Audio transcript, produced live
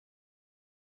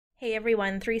Hey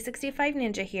everyone, 365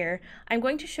 Ninja here. I'm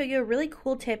going to show you a really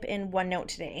cool tip in OneNote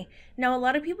today. Now, a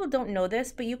lot of people don't know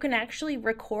this, but you can actually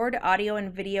record audio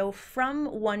and video from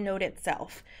OneNote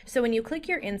itself. So when you click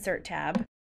your Insert tab,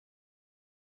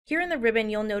 here in the ribbon,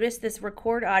 you'll notice this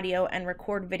Record Audio and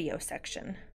Record Video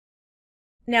section.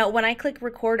 Now, when I click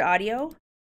Record Audio,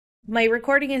 my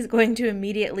recording is going to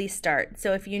immediately start.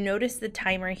 So if you notice the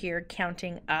timer here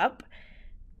counting up,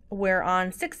 we're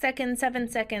on 6 seconds, 7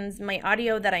 seconds. My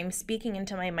audio that I'm speaking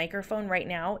into my microphone right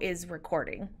now is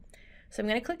recording. So I'm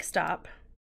going to click stop.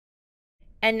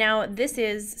 And now this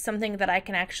is something that I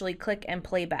can actually click and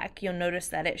play back. You'll notice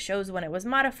that it shows when it was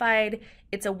modified.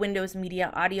 It's a Windows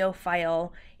Media audio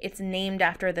file. It's named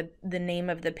after the name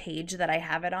of the page that I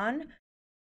have it on.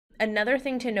 Another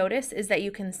thing to notice is that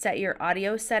you can set your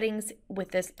audio settings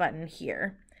with this button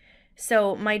here.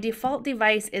 So my default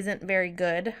device isn't very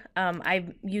good.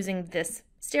 I'm using this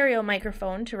stereo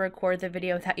microphone to record the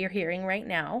video that you're hearing right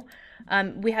now.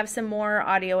 We have some more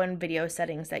audio and video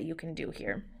settings that you can do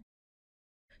here.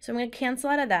 So I'm going to cancel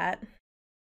out of that.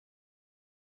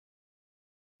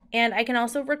 And I can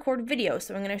also record video,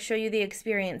 so I'm going to show you the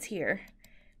experience here.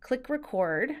 Click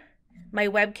record. My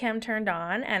webcam turned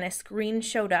on and a screen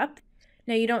showed up.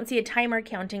 Now you don't see a timer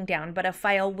counting down, but a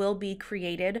file will be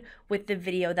created with the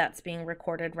video that's being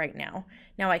recorded right now.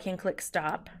 Now I can click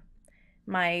stop.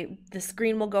 The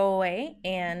screen will go away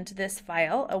and this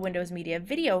file, a Windows Media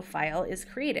video file, is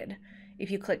created. If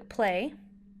you click play,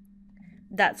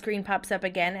 that screen pops up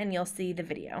again and you'll see the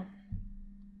video.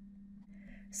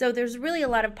 So there's really a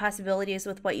lot of possibilities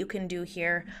with what you can do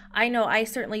here. I know I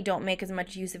certainly don't make as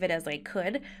much use of it as I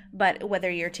could, but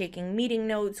whether you're taking meeting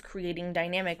notes, creating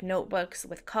dynamic notebooks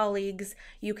with colleagues,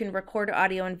 you can record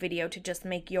audio and video to just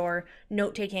make your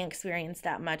note-taking experience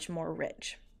that much more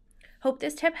rich. Hope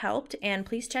this tip helped, and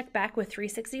please check back with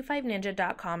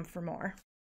 365ninja.com for more.